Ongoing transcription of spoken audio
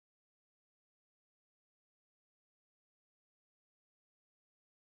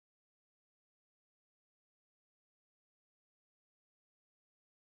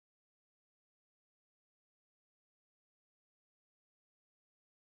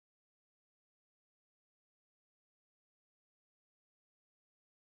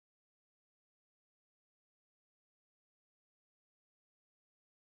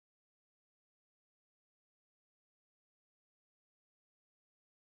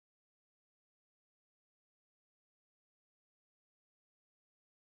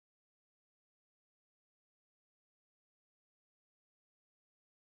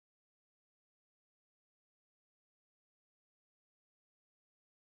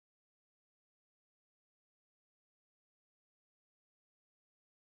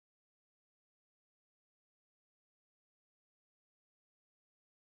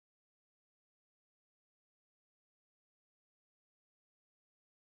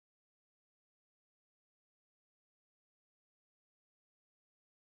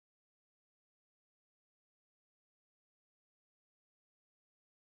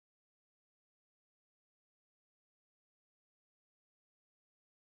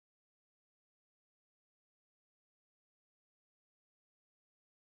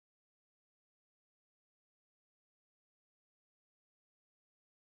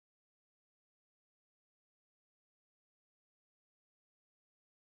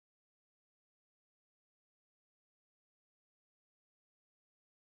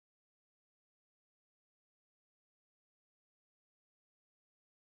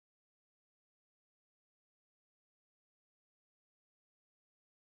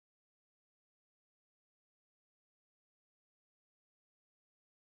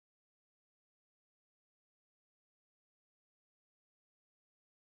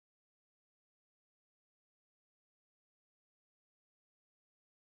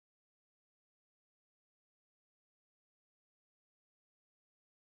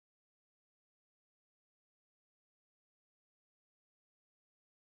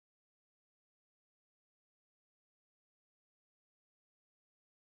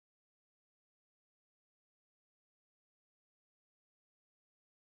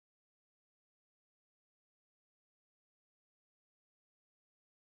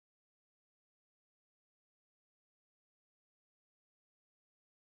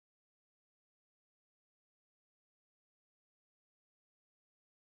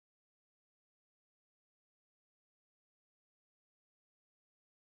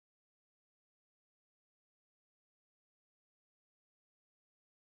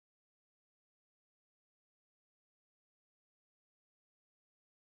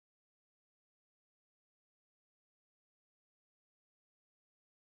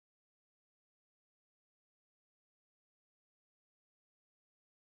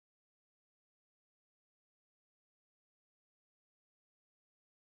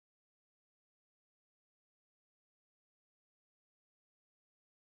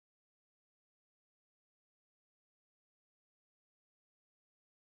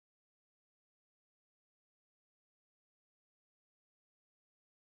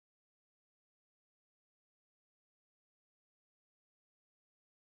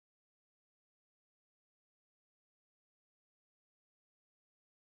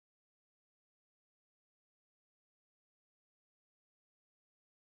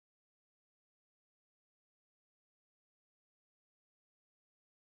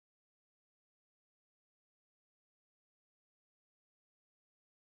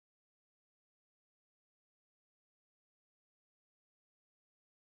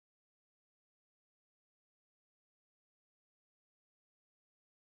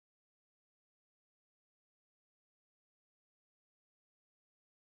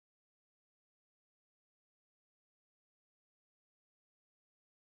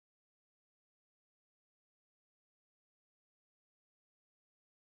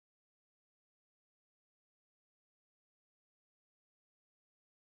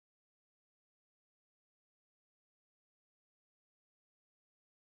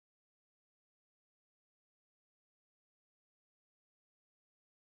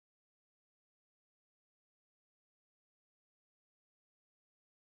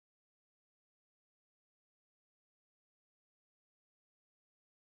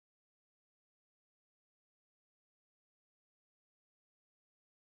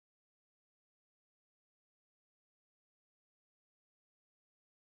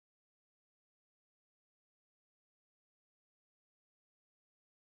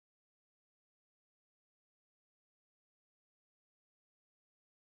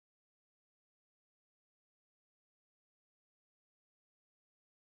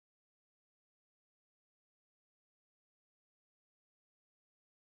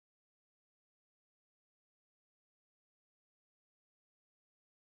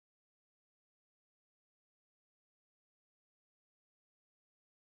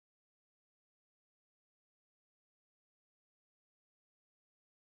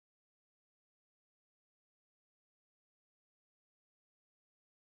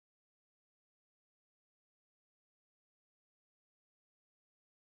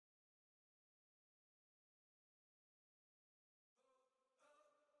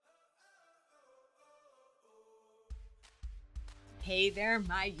Hey there,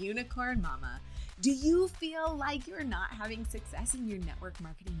 my unicorn mama. Do you feel like you're not having success in your network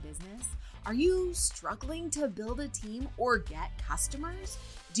marketing business? Are you struggling to build a team or get customers?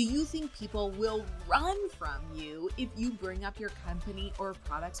 Do you think people will run from you if you bring up your company or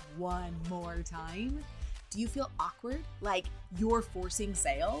products one more time? Do you feel awkward, like you're forcing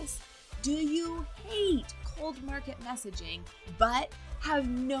sales? Do you hate cold market messaging, but have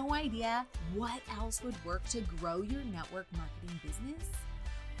no idea what else would work to grow your network marketing business?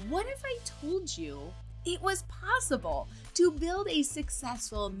 What if I told you it was possible to build a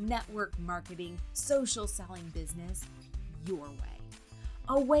successful network marketing, social selling business your way?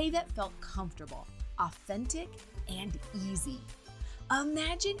 A way that felt comfortable, authentic, and easy.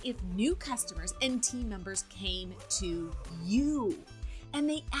 Imagine if new customers and team members came to you and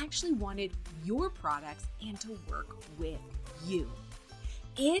they actually wanted your products and to work with you.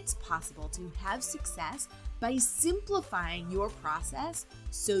 It's possible to have success by simplifying your process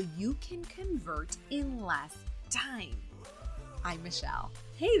so you can convert in less time. I'm Michelle.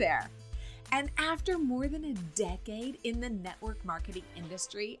 Hey there. And after more than a decade in the network marketing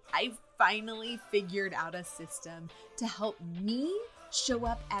industry, I've finally figured out a system to help me show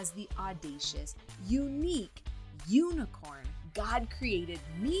up as the audacious, unique unicorn God created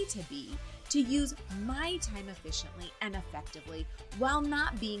me to be, to use my time efficiently and effectively while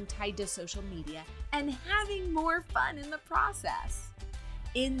not being tied to social media and having more fun in the process.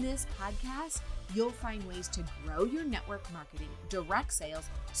 In this podcast, you'll find ways to grow your network marketing, direct sales,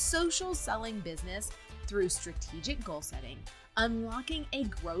 social selling business through strategic goal setting, unlocking a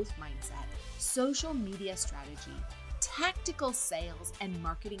growth mindset, social media strategy, tactical sales and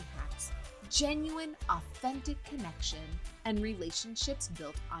marketing hacks, genuine, authentic connection, and relationships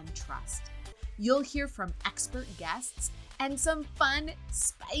built on trust. You'll hear from expert guests and some fun,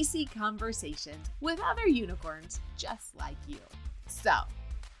 spicy conversations with other unicorns just like you. So,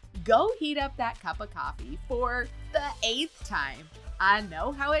 go heat up that cup of coffee for the 8th time. I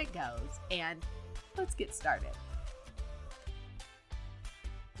know how it goes, and let's get started.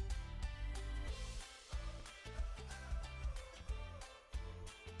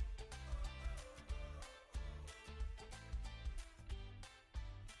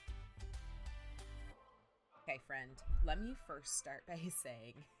 Okay, friend, let me first start by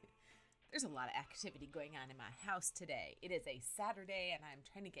saying there's a lot of activity going on in my house today. It is a Saturday, and I'm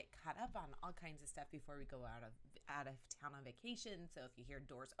trying to get caught up on all kinds of stuff before we go out of town on vacation. So if you hear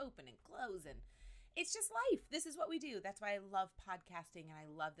doors open and close, and it's just life. This is what we do. That's why I love podcasting, and I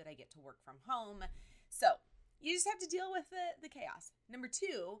love that I get to work from home. So you just have to deal with the chaos. Number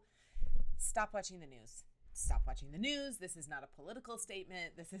 2, stop watching the news. Stop watching the news. This is not a political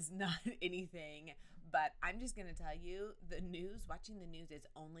statement. This is not anything, but I'm just going to tell you watching the news is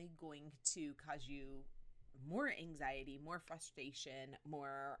only going to cause you more anxiety, more frustration,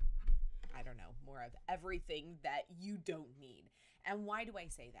 more of everything that you don't need. And why do I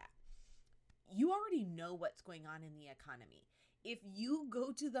say that? You already know what's going on in the economy. If you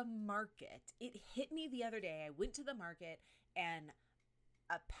go to the market, it hit me the other day. I went to the market and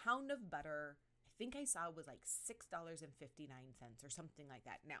a pound of butter, I think I saw was like $6.59 or something like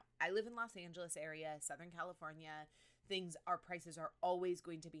that. Now, I live in Los Angeles area, Southern California. Prices are always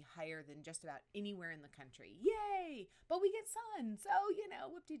going to be higher than just about anywhere in the country. Yay! But we get sun, so,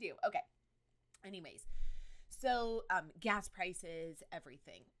 whoop-de-doo. Okay. Anyways, so gas prices,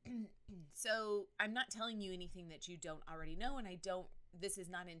 everything. So I'm not telling you anything that you don't already know, and this is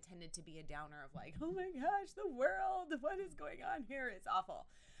not intended to be a downer of like, oh my gosh, the world, what is going on here? It's awful.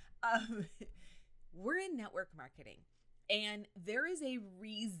 We're in network marketing, and there is a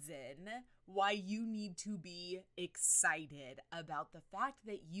reason why you need to be excited about the fact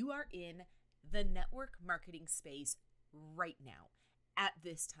that you are in the network marketing space right now at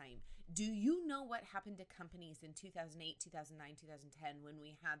this time. Do you know what happened to companies in 2008, 2009, 2010 when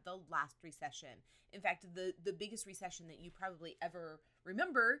we had the last recession? In fact, the biggest recession that you probably ever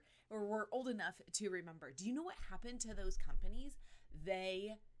remember or were old enough to remember. Do you know what happened to those companies?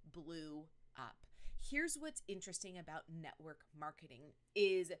 They blew up. Here's what's interesting about network marketing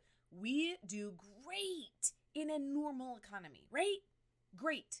is we do great in a normal economy, right?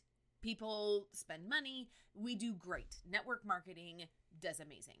 Great. People spend money. We do great. Network marketing does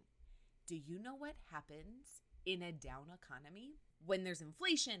amazing. Do you know what happens in a down economy? When there's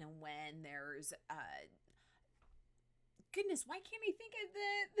inflation and when there's, goodness, why can't I think of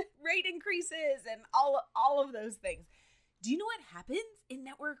the rate increases and all of those things? Do you know what happens in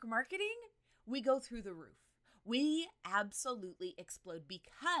network marketing? We go through the roof. We absolutely explode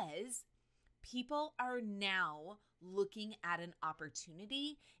because people are now looking at an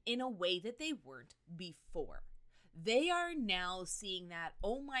opportunity in a way that they weren't before. They are now seeing that,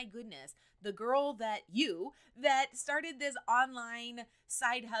 oh my goodness, the girl that started this online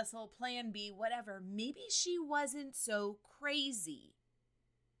side hustle, plan B, whatever, maybe she wasn't so crazy.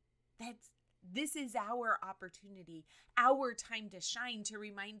 This is our opportunity, our time to shine, to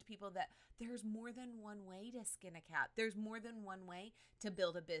remind people that there's more than one way to skin a cat. There's more than one way to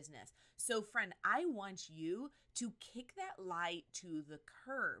build a business. So friend, I want you to kick that lie to the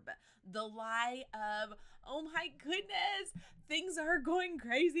curb. The lie of, oh my goodness, things are going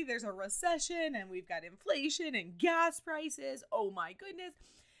crazy. There's a recession and we've got inflation and gas prices. Oh my goodness,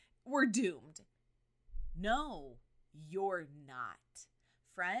 we're doomed. No, you're not.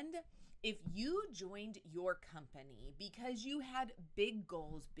 Friend, if you joined your company because you had big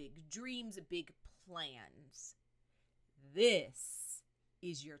goals, big dreams, big plans, this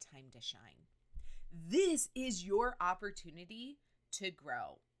is your time to shine. This is your opportunity to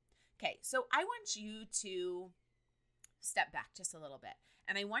grow. Okay, so I want you to step back just a little bit,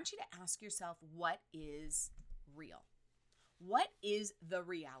 and I want you to ask yourself, what is real? What is the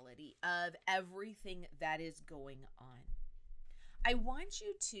reality of everything that is going on? I want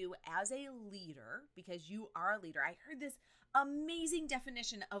you to, as a leader, because you are a leader, I heard this amazing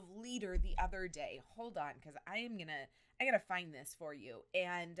definition of leader the other day. Hold on, because I gotta find this for you.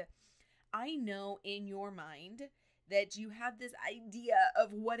 And I know in your mind that you have this idea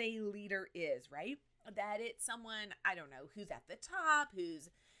of what a leader is, right? That it's someone, I don't know, who's at the top, who's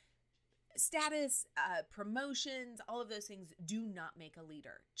status, promotions, all of those things do not make a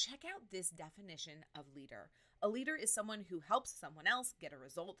leader. Check out this definition of leader. A leader is someone who helps someone else get a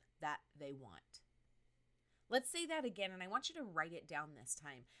result that they want. Let's say that again, and I want you to write it down this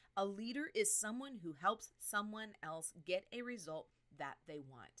time. A leader is someone who helps someone else get a result that they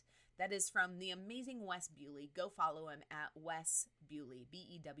want. That is from the amazing Wes Bewley. Go follow him at Wes Bewley,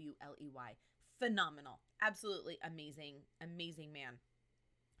 Bewley. Phenomenal. Absolutely amazing, amazing man.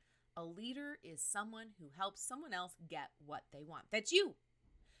 A leader is someone who helps someone else get what they want. That's you.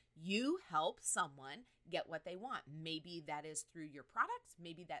 You help someone get what they want. Maybe that is through your products.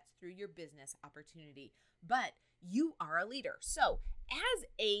 Maybe that's through your business opportunity. But you are a leader. So as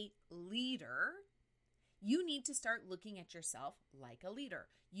a leader, you need to start looking at yourself like a leader.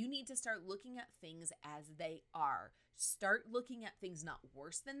 You need to start looking at things as they are. Start looking at things not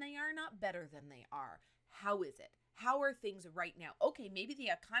worse than they are, not better than they are. How is it? How are things right now? Okay, maybe the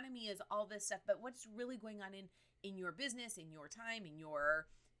economy is all this stuff, but what's really going on in your business, in your time, in your,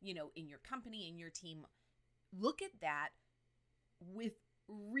 in your company, in your team? Look at that with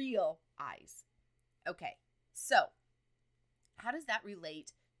real eyes. Okay, so how does that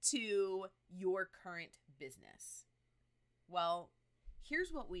relate to your current business? Well,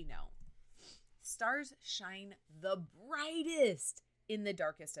 here's what we know. Stars shine the brightest in the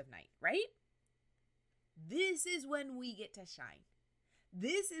darkest of night, right? This is when we get to shine.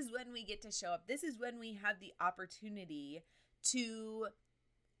 This is when we get to show up. This is when we have the opportunity to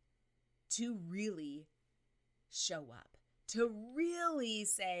really show up, to really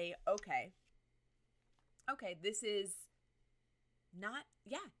say, okay, this is not,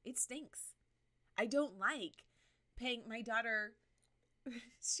 it stinks. I don't like paying my daughter.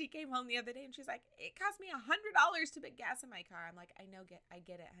 She came home the other day and she's like, it cost me $100 to put gas in my car. I'm like, I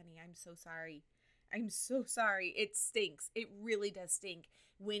get it, honey. I'm so sorry. It stinks. It really does stink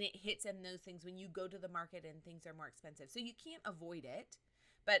when it hits in those things, when you go to the market and things are more expensive. So you can't avoid it.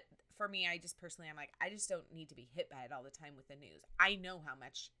 But for me, I just personally, I'm like, I just don't need to be hit by it all the time with the news. I know how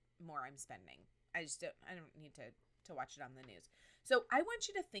much more I'm spending. I don't need to watch it on the news. So I want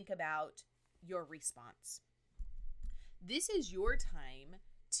you to think about your response. This is your time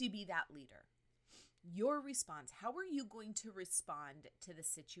to be that leader. Your response. How are you going to respond to the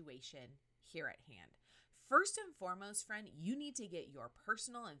situation here at hand? First and foremost, friend, you need to get your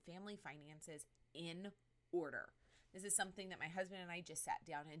personal and family finances in order. This is something that my husband and I just sat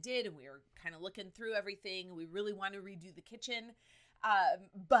down and did, and we were kind of looking through everything. We really want to redo the kitchen,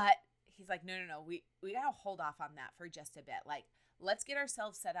 but he's like, no, we got to hold off on that for just a bit. Like, let's get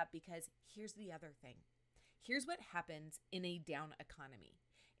ourselves set up, because here's the other thing. Here's what happens in a down economy,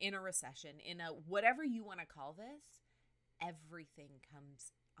 in a recession, in a whatever you want to call this. Everything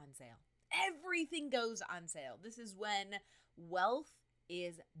comes on sale. Everything goes on sale. This is when wealth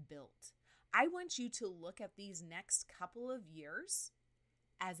is built. I want you to look at these next couple of years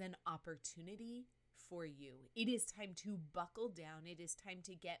as an opportunity for you. It is time to buckle down. It is time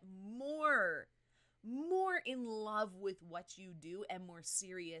to get more in love with what you do and more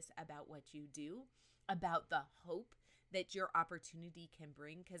serious about what you do, about the hope that your opportunity can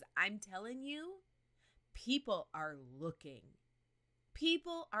bring. Because I'm telling you, people are looking.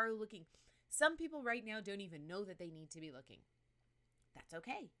 People are looking. Some people right now don't even know that they need to be looking. That's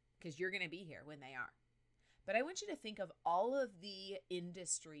okay, because you're going to be here when they are. But I want you to think of all of the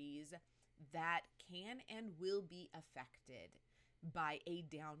industries that can and will be affected by a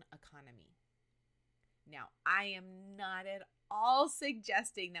down economy. Now, I am not at all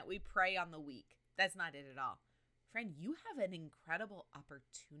suggesting that we prey on the weak. That's not it at all. Friend, you have an incredible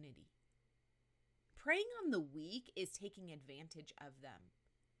opportunity. Preying on the weak is taking advantage of them.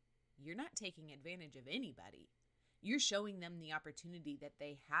 You're not taking advantage of anybody. You're showing them the opportunity that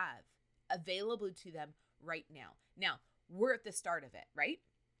they have available to them right now. Now, we're at the start of it, right?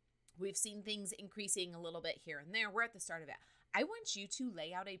 We've seen things increasing a little bit here and there. We're at the start of it. I want you to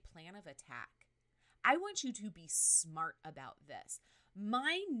lay out a plan of attack. I want you to be smart about this.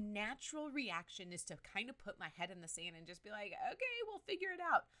 My natural reaction is to kind of put my head in the sand and just be like, okay, we'll figure it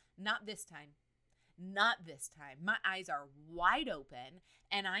out. Not this time. Not this time. My eyes are wide open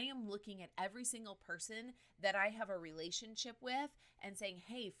and I am looking at every single person that I have a relationship with and saying,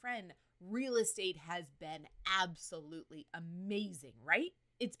 hey, friend, real estate has been absolutely amazing, right?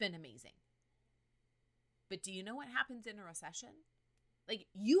 It's been amazing. But do you know what happens in a recession? Like,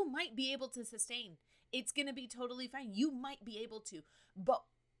 you might be able to sustain. It's going to be totally fine. You might be able to. But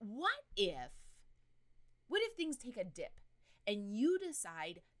what if things take a dip and you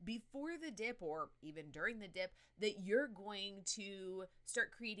decide before the dip or even during the dip that you're going to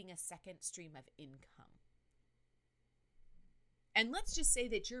start creating a second stream of income? And let's just say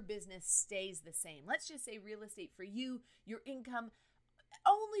that your business stays the same. Let's just say real estate for you, your income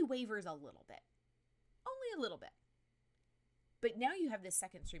only wavers a little bit. Only a little bit. But now you have this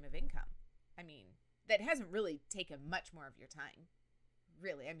second stream of income. I mean, that hasn't really taken much more of your time.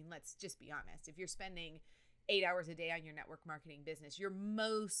 Really, I mean, let's just be honest. If you're spending 8 hours a day on your network marketing business, you're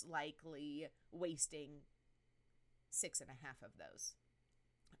most likely wasting 6.5 of those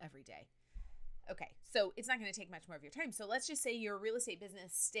every day. Okay, so it's not going to take much more of your time. So let's just say your real estate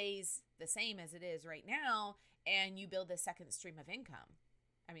business stays the same as it is right now and you build a second stream of income.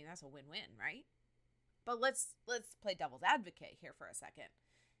 I mean, that's a win-win, right? But let's play devil's advocate here for a second.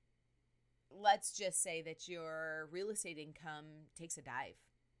 Let's just say that your real estate income takes a dive,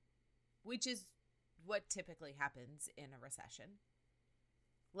 which is what typically happens in a recession.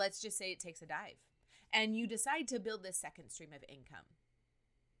 Let's just say it takes a dive and you decide to build this second stream of income.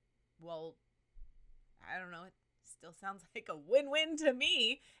 Well, I don't know. It still sounds like a win-win to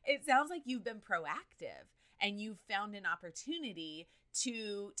me. It sounds like you've been proactive and you've found an opportunity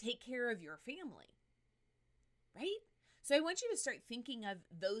to take care of your family, right? So I want you to start thinking of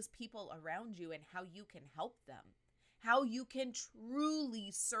those people around you and how you can help them, how you can truly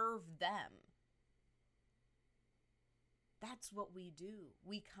serve them. That's what we do.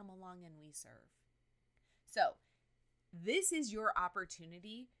 We come along and we serve. So this is your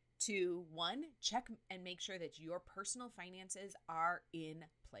opportunity to, one, check and make sure that your personal finances are in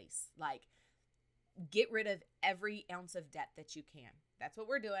place. Like, get rid of every ounce of debt that you can. That's what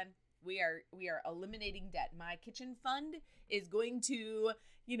we're doing. We are eliminating debt. My kitchen fund is going to,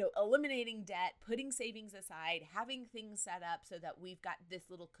 eliminating debt, putting savings aside, having things set up so that we've got this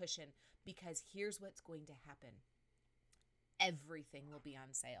little cushion, because here's what's going to happen. Everything will be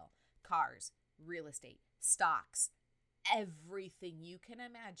on sale. Cars, real estate, stocks, everything you can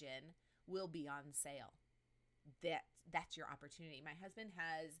imagine will be on sale. That's your opportunity. My husband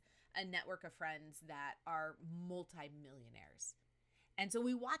has a network of friends that are multimillionaires. And so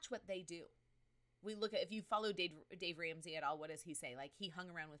we watch what they do. We look at, if you follow Dave Ramsey at all, what does he say? Like, he hung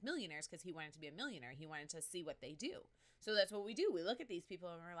around with millionaires because he wanted to be a millionaire. He wanted to see what they do. So that's what we do. We look at these people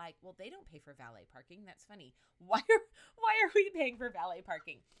and we're like, well, they don't pay for valet parking. That's funny. Why are we paying for valet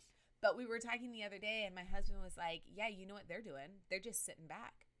parking? But we were talking the other day and my husband was like, yeah, you know what they're doing? They're just sitting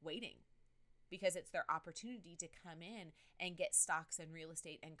back waiting because it's their opportunity to come in and get stocks and real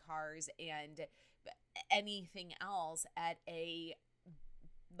estate and cars and anything else at a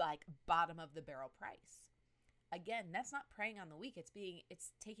bottom of the barrel price. Again, that's not preying on the weak.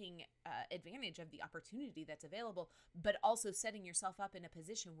 It's taking advantage of the opportunity that's available, but also setting yourself up in a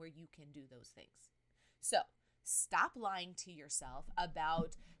position where you can do those things. So stop lying to yourself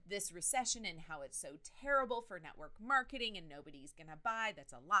about this recession and how it's so terrible for network marketing and nobody's gonna buy.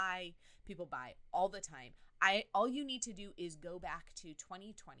 That's a lie. People buy all the time. All you need to do is go back to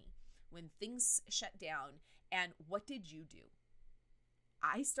 2020 when things shut down. And what did you do?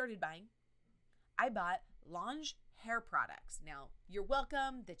 I started buying. I bought Lange hair products. Now, you're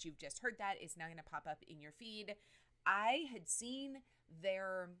welcome that you've just heard that. It's now going to pop up in your feed. I had seen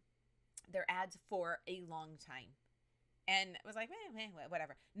their ads for a long time. and I was like,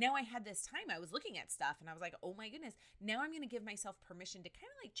 whatever. Now I had this time, I was looking at stuff and I was like, oh my goodness, now I'm going to give myself permission to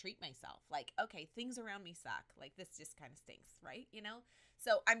kind of like treat myself. Like, okay, things around me suck. Like this just kind of stinks, right?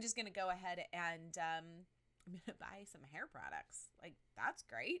 So I'm just going to go ahead and I'm going to buy some hair products. Like, that's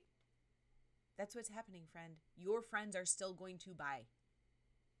great. That's what's happening, friend. Your friends are still going to buy.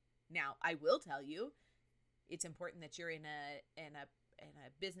 Now, I will tell you, it's important that you're in a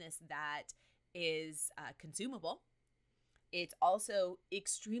business that is consumable. It's also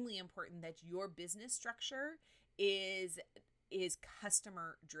extremely important that your business structure is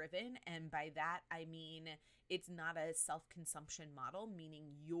customer driven. And by that, I mean, it's not a self-consumption model, meaning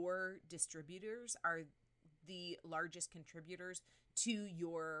your distributors are the largest contributors to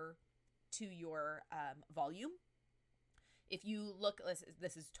your volume. If you look,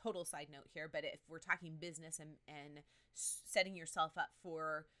 this is total side note here, but if we're talking business and setting yourself up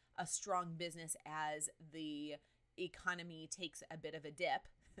for a strong business as the economy takes a bit of a dip,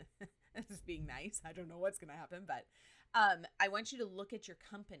 this is being nice. I don't know what's going to happen, but I want you to look at your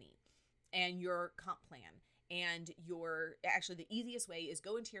company and your comp plan. And the easiest way is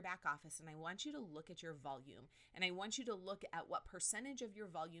go into your back office, and I want you to look at your volume, and I want you to look at what percentage of your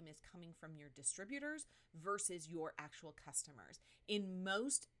volume is coming from your distributors versus your actual customers. In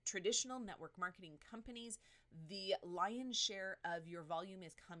most traditional network marketing companies, the lion's share of your volume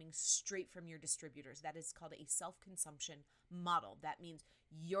is coming straight from your distributors. That is called a self-consumption model. That means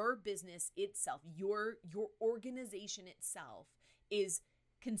your business itself, your organization itself is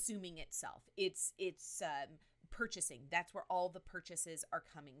consuming itself. It's purchasing. That's where all the purchases are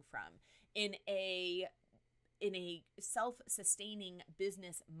coming from. In a self-sustaining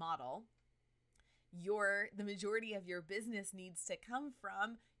business model, the majority of your business needs to come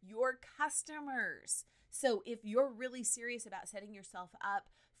from your customers. So if you're really serious about setting yourself up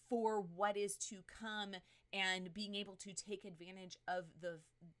for what is to come and being able to take advantage of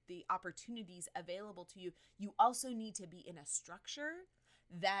the opportunities available to you, you also need to be in a structure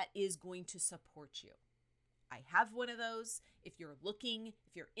that is going to support you. I have one of those. If you're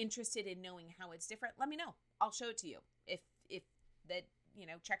interested in knowing how it's different, let me know. I'll show it to you. If that,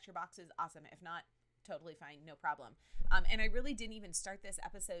 checked your boxes, awesome. If not, totally fine, no problem. And I really didn't even start this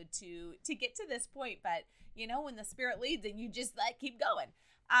episode to get to this point, but when the spirit leads and you just keep going.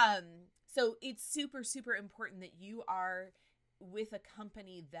 So it's super, super important that you are with a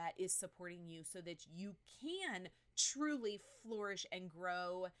company that is supporting you so that you can truly flourish and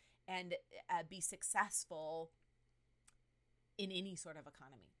grow and be successful in any sort of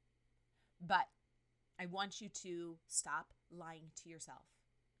economy. But I want you to stop lying to yourself.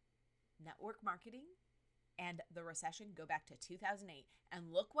 Network marketing and the recession, go back to 2008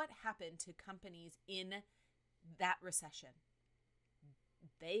 and look what happened to companies in that recession.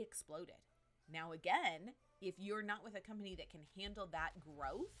 They exploded. Now again, if you're not with a company that can handle that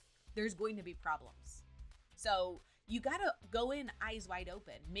growth, there's going to be problems. So you got to go in eyes wide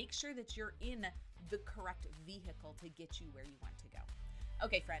open. Make sure that you're in the correct vehicle to get you where you want to go.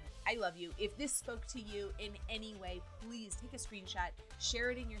 Okay, friend, I love you. If this spoke to you in any way, please take a screenshot,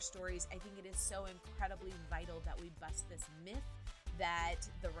 share it in your stories. I think it is so incredibly vital that we bust this myth that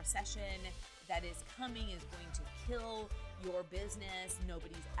the recession that is coming is going to kill your business.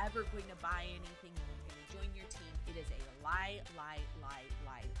 Nobody's ever going to buy anything. No one's going to join your team. It is a lie.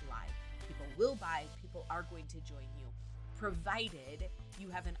 People will buy. People are going to join you, provided you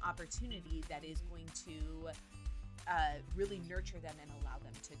have an opportunity that is going to really nurture them and allow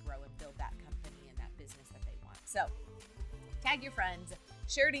them to grow and build that company and that business that they want. So tag your friends,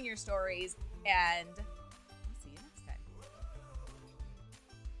 share it in your stories, and